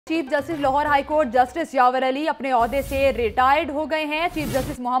Chief justice Lahore high court justice यावर अली अपने ओहदे से रिटायर्ड हो गए हैं। चीफ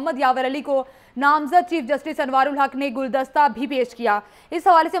जस्टिस मोहम्मद यावर अली को नामजद चीफ जस्टिस अनवारुल हक ने गुलदस्ता भी पेश किया। इस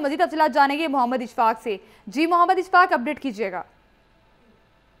हवाले से मजीद तफसीलात जानेंगे मोहम्मद इशफाक से। जी मोहम्मद इशफाक, अपडेट कीजिएगा।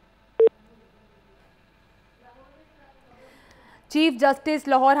 Chief justice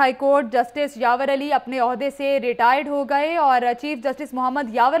Lahore high court justice यावर अली अपने ओहदे से रिटायर्ड हो गए और चीफ जस्टिस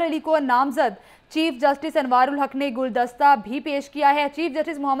मोहम्मद यावर अली को नामजद चीफ जस्टिस अनवारुल हक ने गुलदस्ता भी पेश किया है। चीफ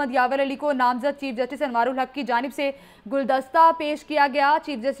जस्टिस मोहम्मद यावर अली को नामजद चीफ जस्टिस अनवारुल हक की जानिब से गुलदस्ता पेश किया गया।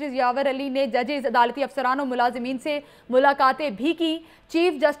 चीफ जस्टिस यावर अली ने जजेस, अदालती अफसरान और मुलाजिमीन से मुलाकातें भी की।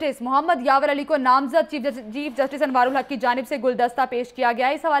 चीफ जस्टिस मोहम्मद यावर अली को नामजद चीफ जस्टिस अनवारुल हक की जानिब से गुलदस्ता पेश किया गया।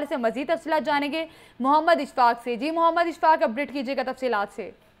 इस हवाले से मजीद तफसीलात जानेंगे मोहम्मद इशफाक से। जी मोहम्मद इशफाक, अपडेट कीजिएगा तफसीलात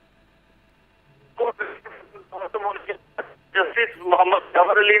से। जस्टिस मोहम्मद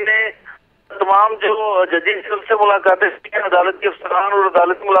यावर अली ने तमाम जो जजेस से मुलाकातें की, अदालती अफसरान और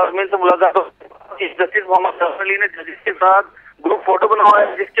अदालती मुलाजमीन से मुलाकात। चीफ जस्टिस मोहम्मद यावर अली ने जजेस के साथ ग्रुप फोटो बनवाया,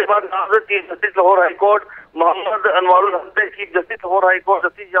 जिसके बाद नामजद chief justice Lahore high court Mohammad Anwarul हक ने chief justice Lahore high court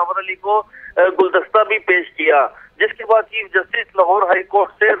justice यावर अली को गुलदस्ता भी पेश किया, जिसके बाद chief justice Lahore high court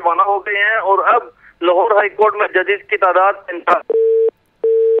से रवाना हो गए हैं और अब लाहौर हाई कोर्ट में जजेस की तादाद।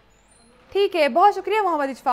 ठीक है, बहुत शुक्रिया मोहम्मद इशफाक।